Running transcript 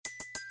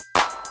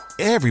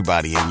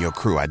Everybody in your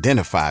crew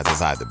identifies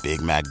as either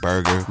Big Mac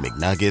Burger,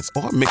 McNuggets,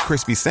 or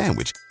McCrispy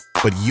Sandwich.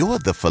 But you're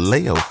the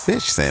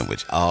Filet-O-Fish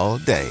Sandwich all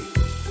day.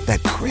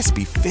 That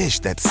crispy fish,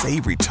 that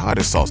savory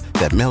tartar sauce,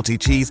 that melty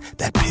cheese,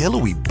 that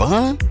pillowy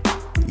bun.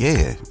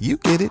 Yeah, you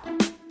get it.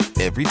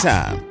 Every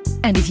time.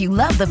 And if you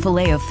love the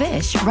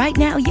Filet-O-Fish, right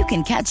now you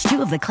can catch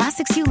two of the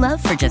classics you love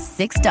for just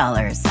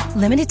 $6.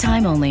 Limited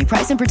time only.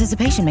 Price and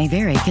participation may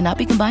vary. Cannot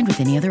be combined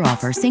with any other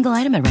offer. Single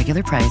item at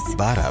regular price.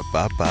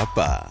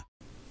 Ba-da-ba-ba-ba.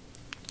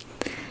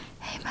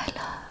 Hey my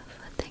love,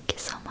 thank you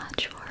so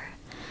much for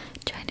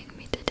joining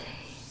me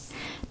today.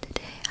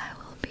 Today I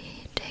will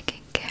be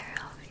taking care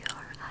of your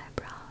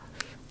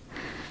eyebrows.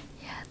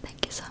 Yeah,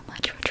 thank you so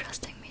much for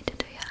trusting me to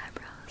do your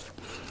eyebrows.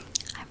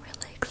 I'm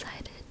really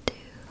excited to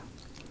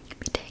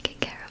be taking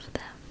care of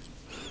them.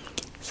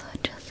 So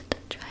just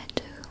try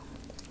to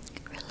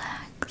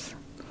relax,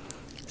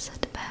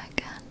 sit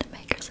back and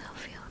make yourself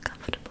feel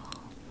comfortable.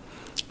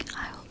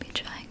 I will be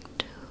trying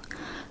to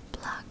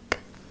pluck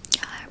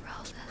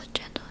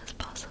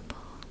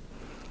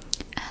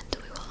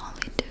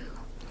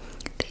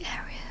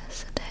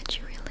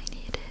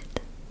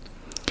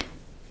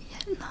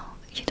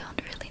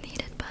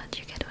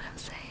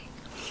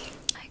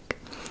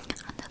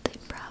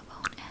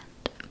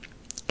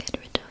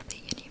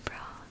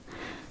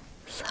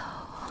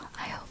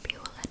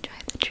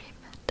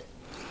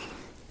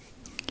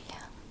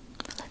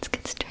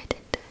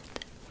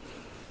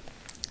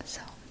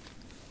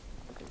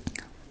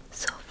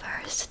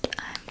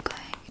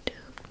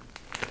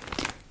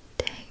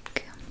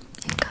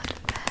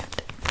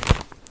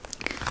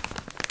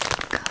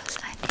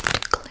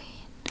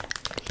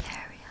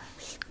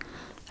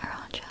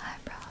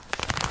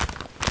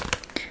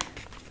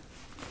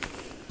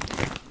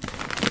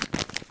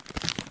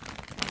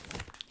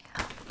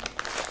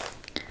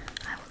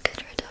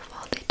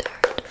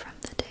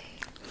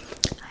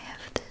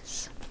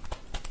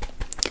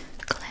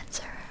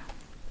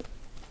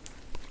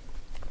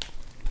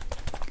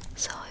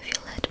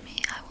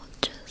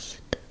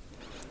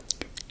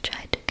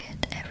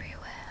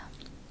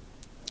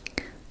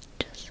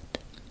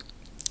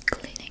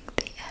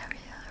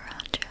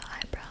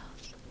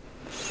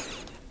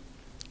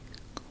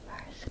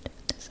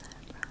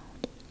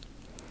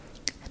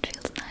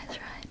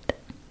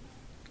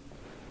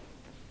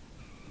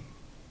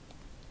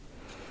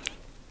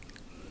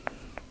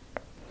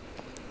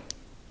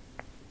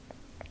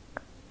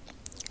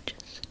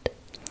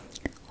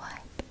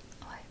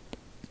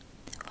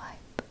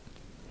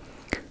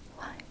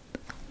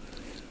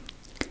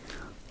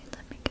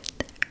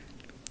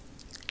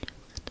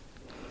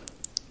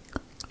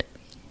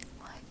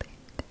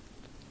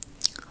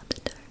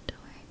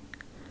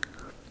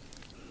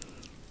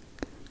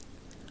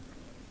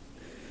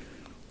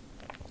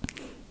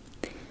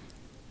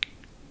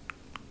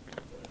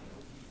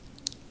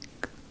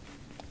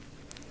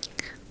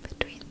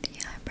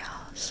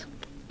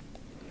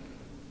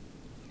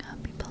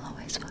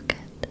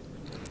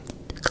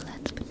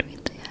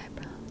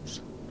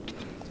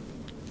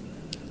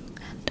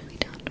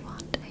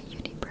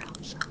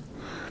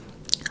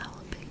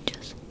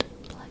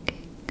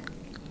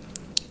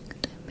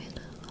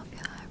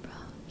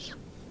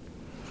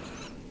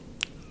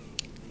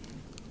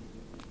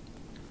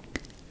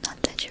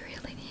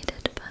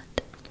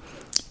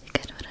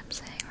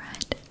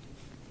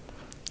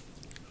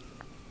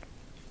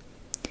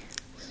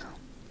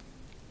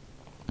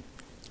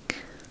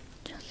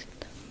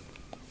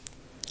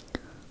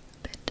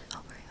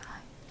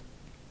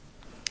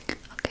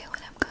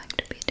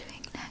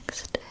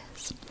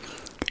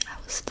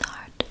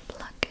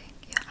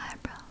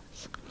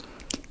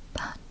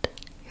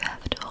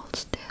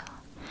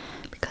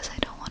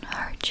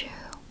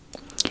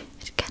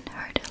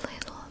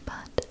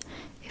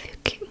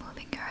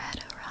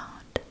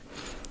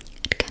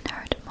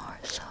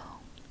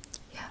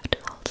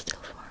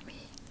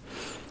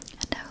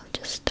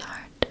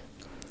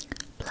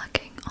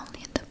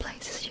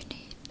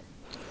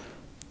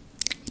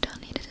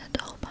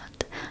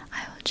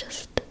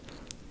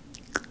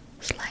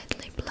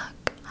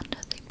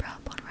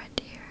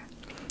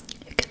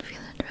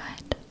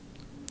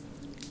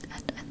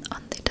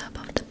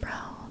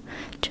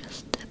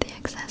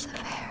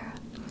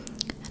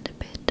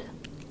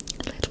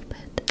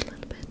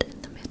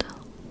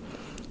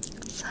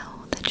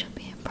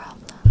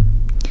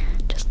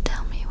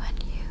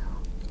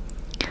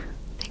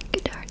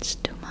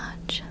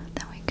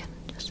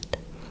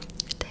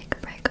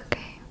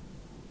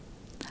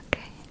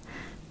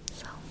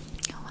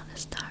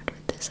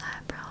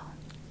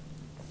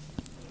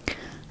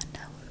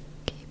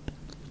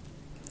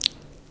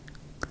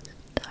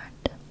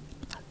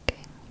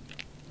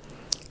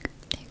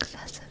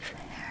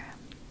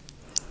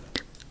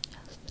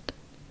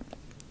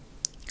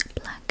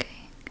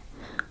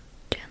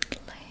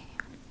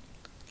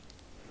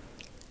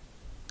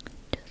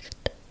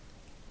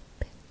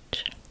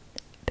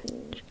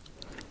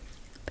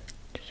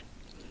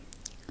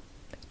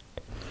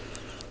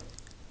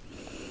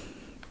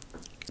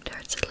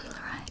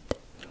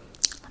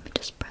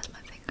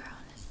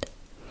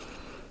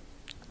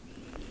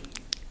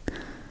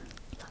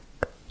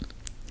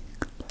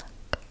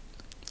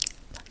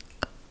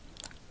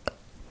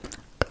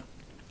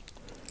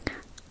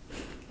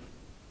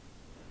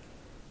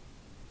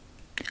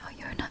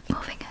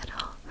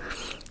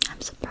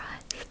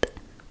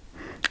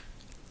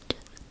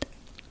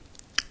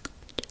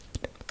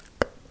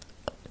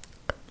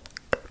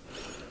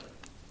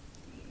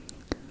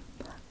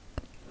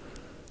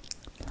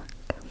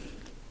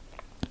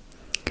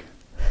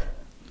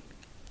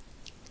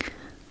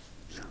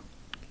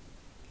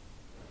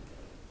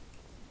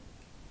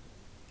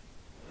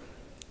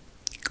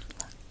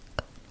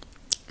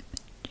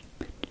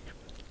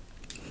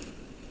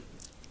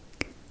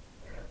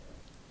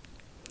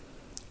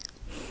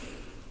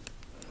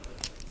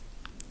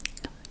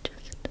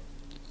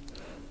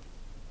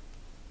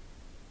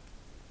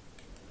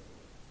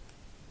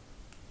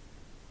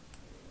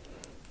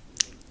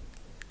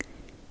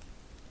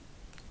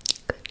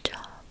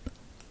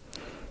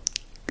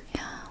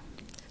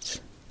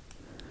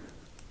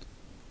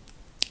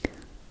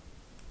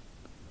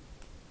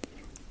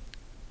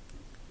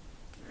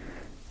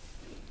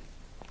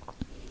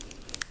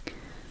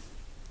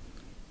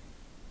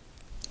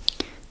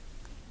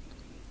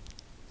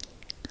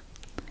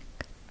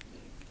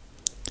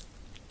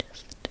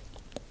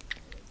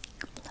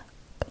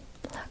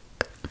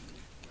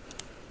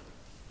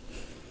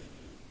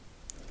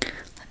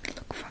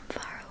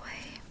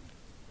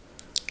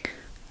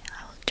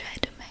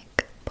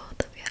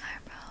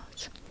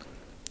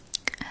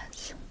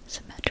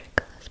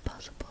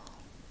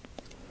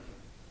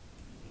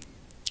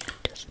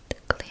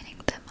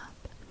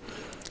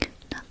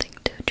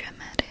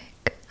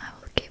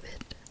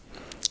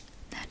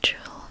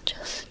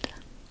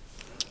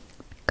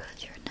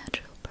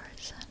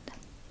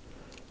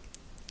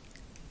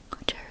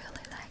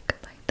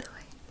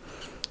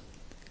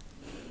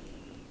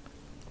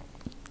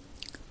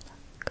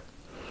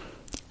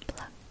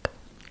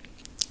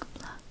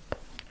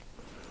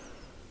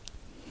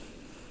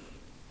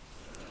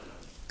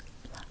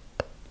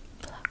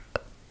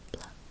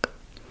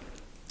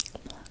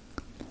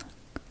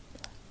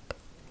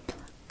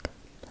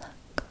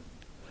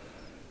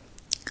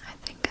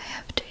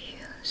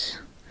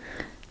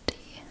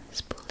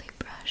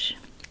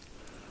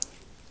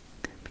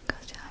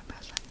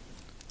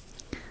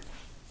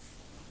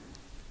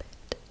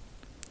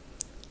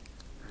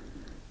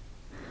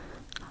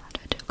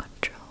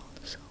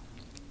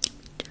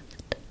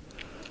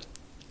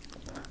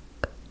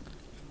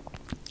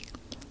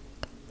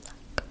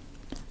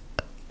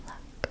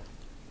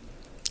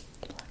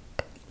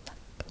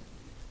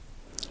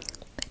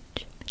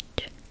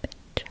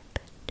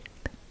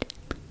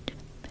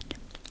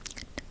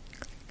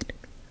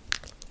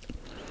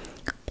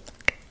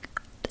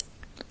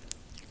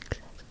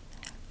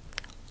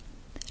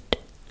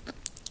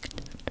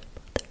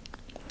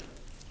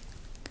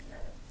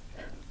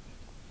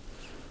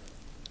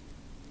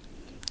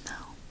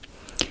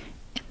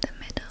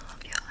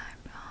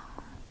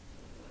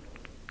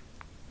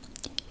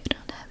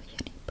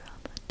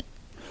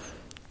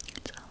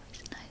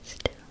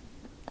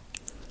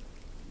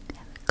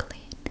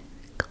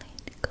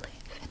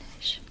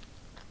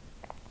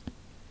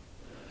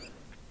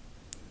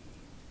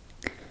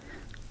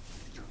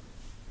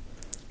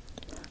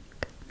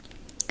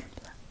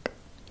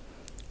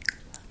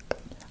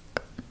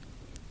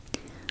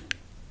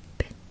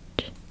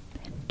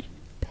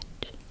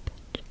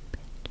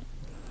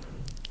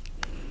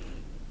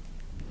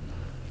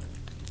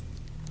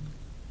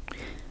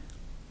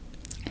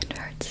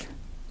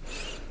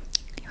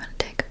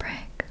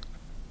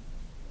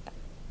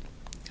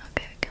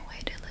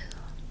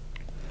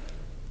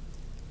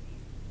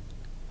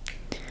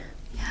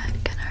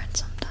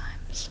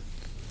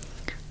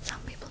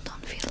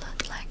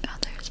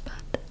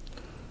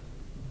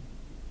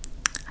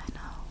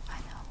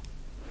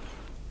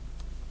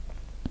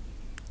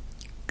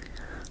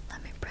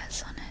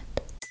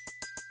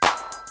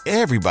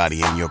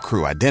Everybody in your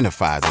crew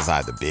identifies as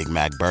either Big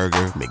Mac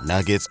Burger,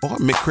 McNuggets, or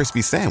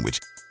McCrispy Sandwich.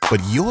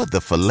 But you're the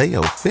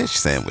Filet-O-Fish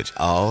Sandwich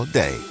all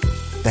day.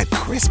 That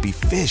crispy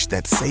fish,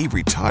 that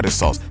savory tartar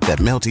sauce, that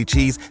melty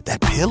cheese,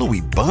 that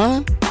pillowy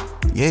bun.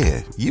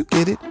 Yeah, you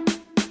get it.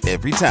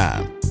 Every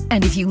time.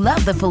 And if you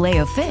love the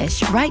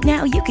Filet-O-Fish, right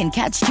now you can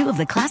catch 2 of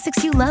the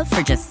classics you love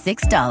for just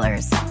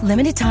 $6.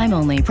 Limited time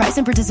only. Price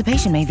and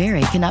participation may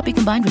vary. Cannot be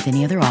combined with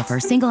any other offer.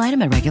 Single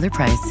item at regular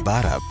price.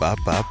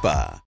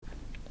 Ba-da-ba-ba-ba.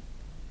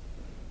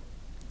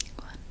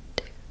 1,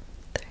 2,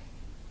 3.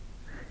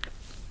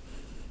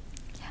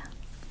 Yeah.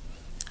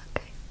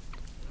 Okay.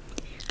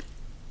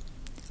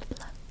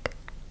 Pluck,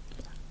 pluck,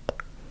 pluck,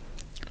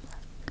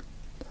 pluck,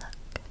 pluck.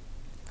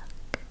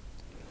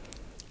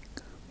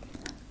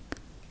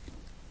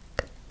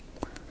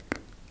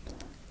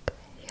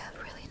 You have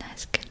really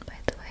nice skin, by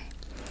the way.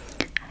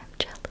 I'm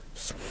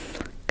jealous.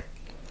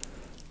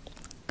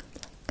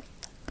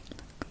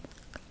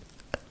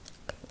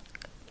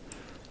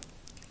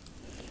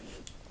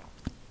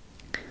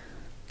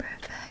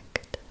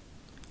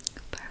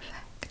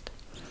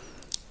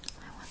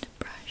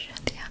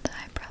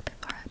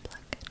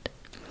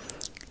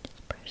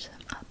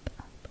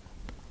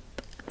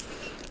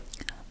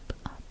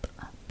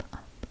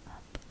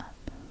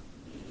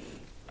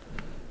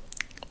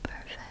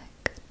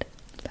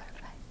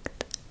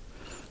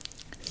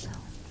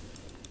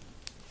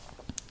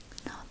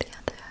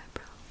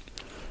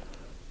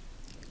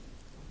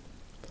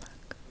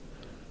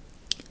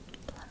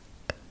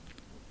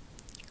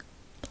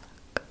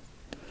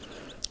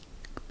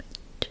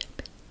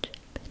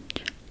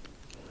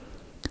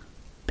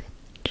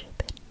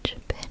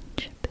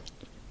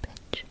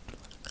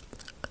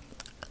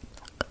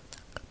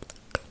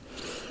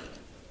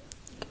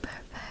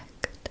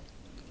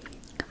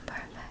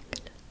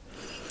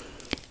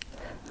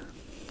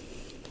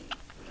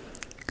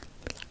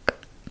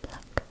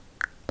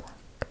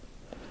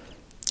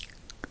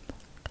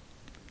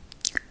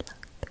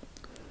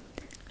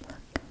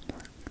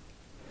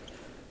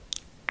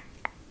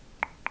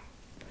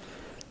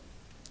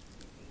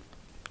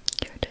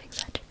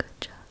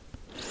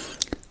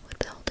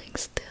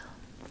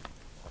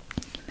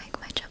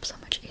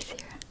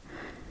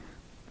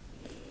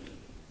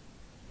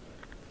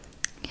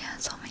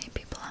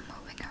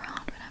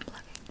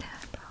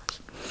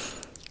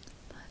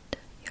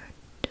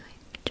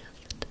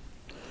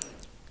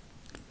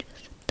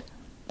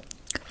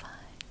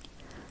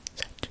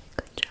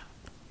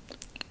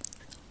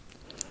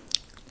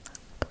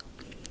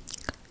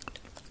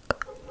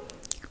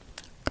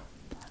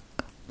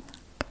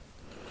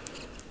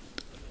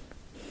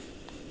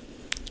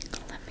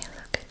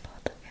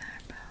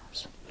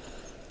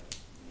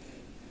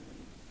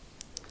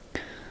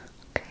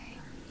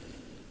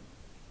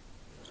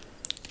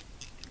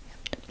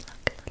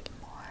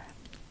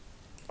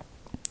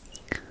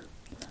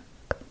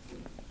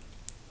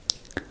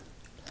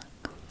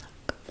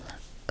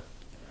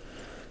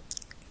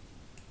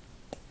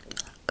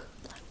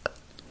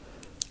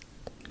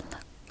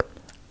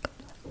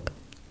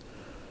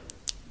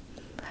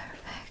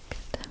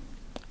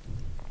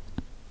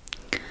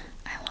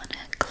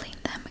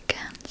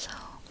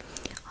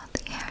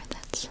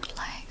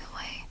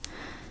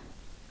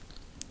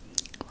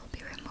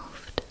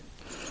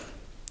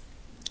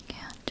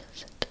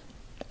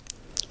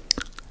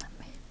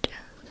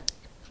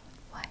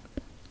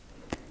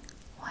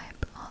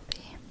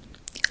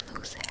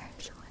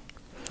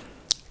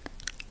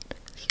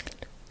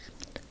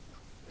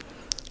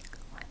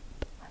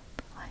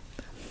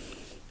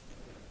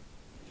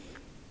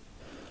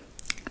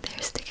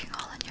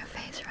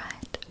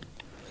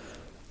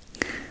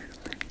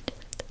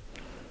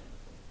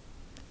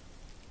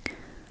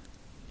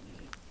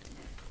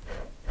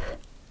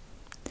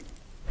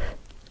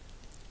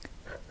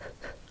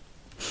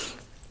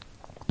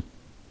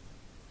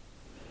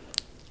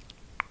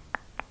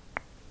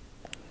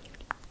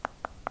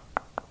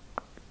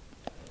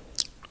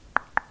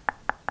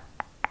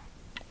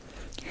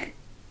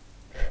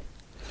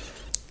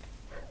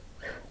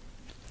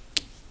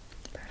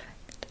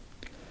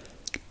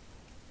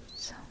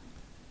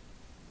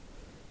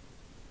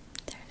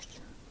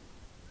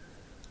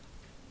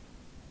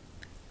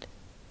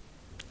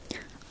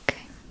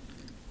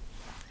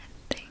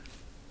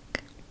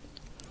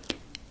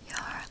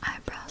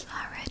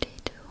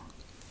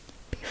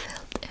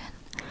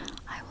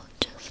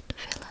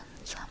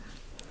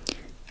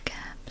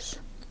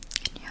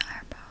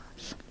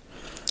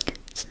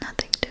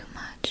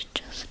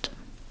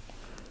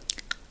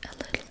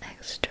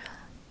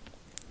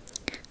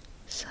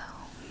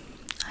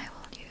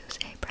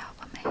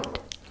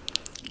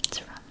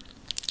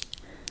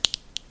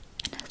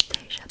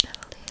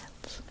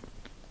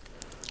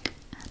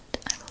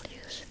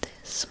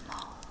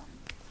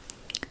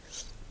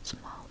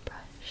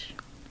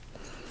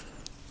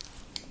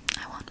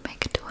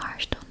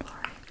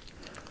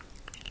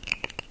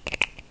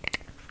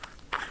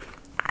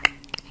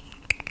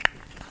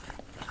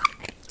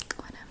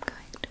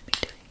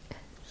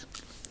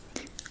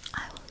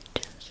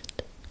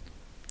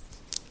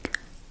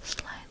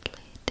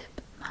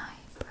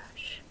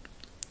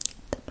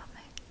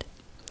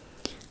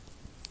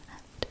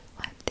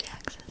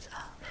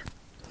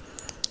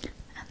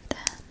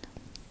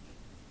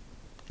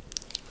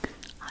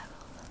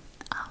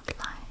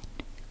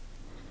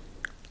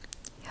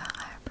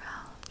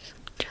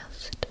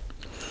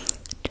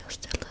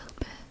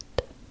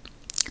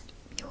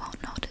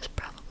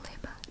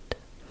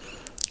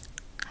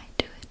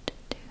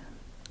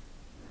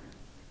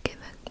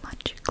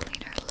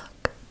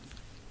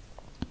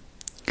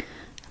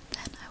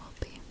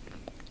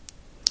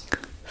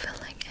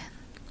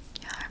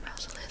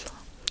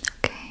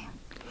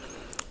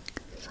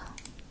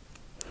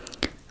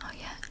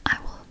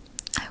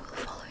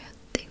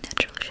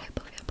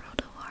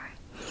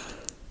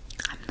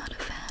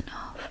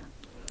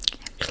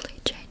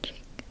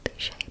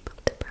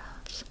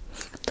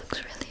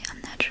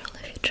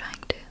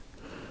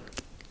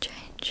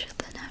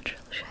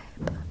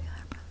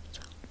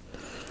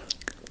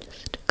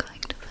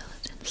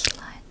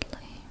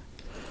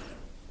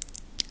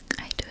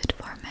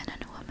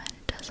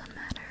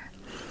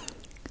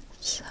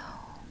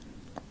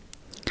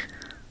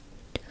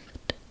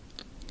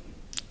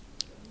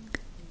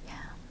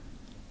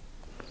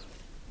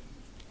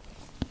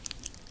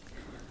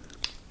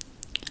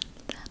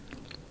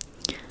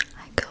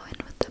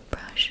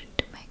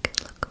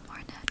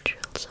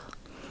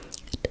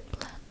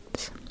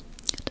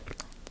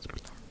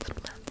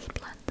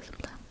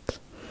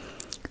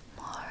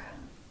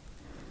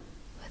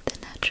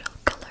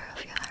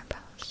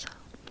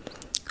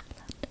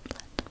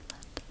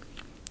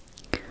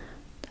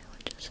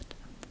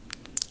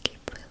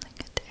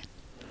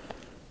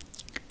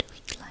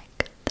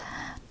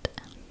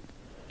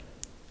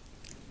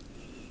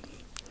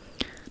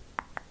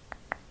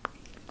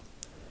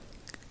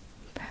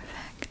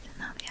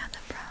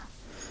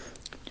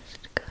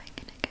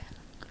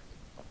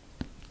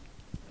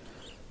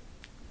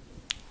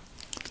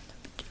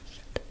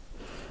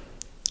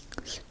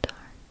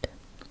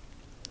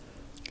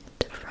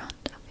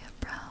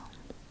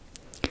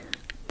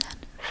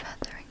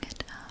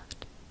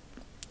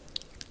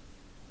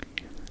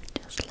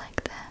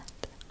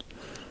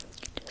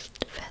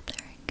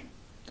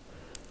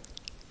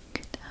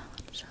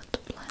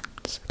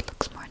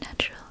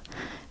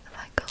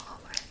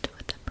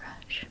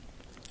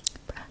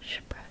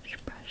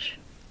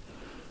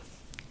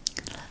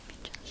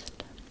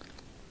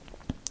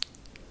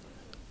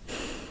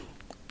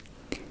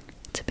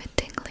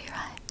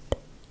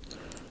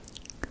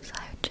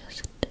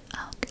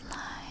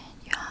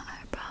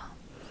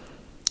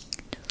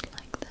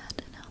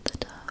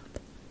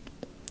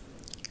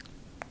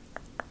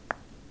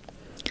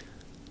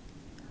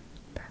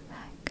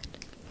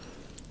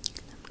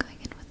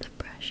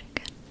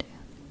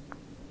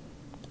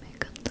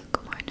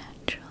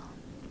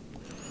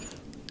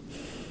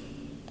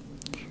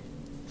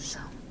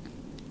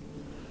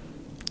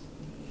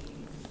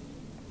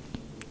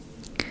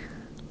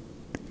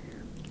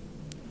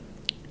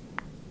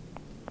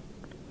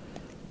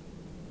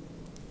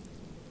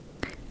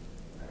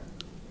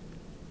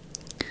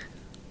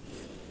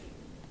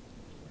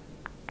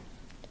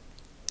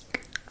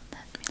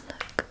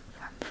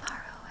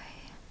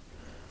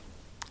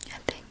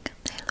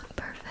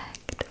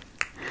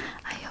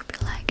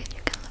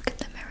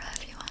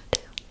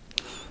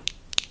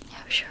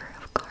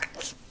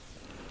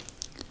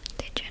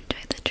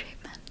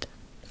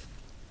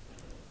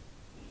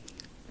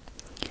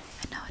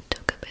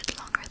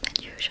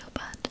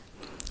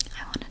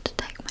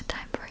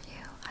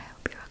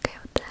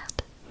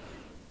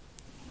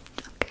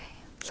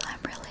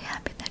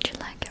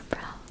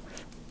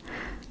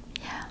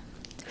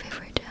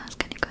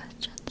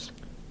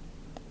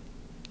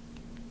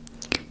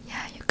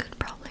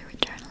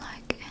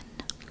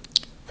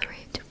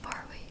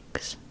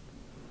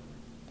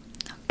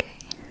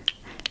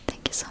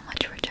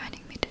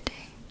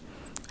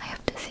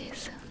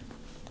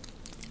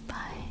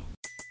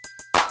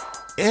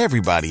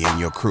 Everybody in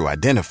your crew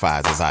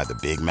identifies as either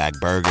Big Mac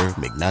Burger,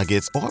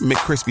 McNuggets, or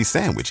McCrispy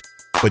Sandwich.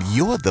 But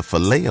you're the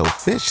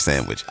Filet-O-Fish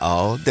Sandwich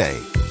all day.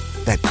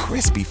 That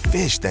crispy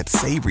fish, that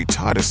savory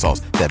tartar sauce,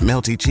 that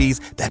melty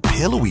cheese, that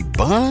pillowy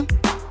bun.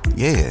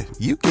 Yeah,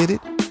 you get it.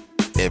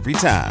 Every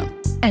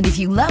time. And if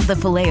you love the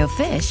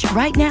Filet-O-Fish,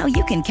 right now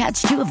you can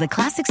catch two of the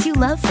classics you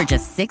love for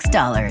just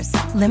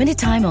 $6. Limited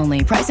time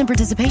only. Price and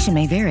participation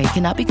may vary.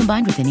 Cannot be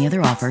combined with any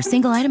other offer.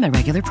 Single item at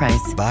regular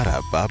price.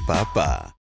 Ba-da-ba-ba-ba.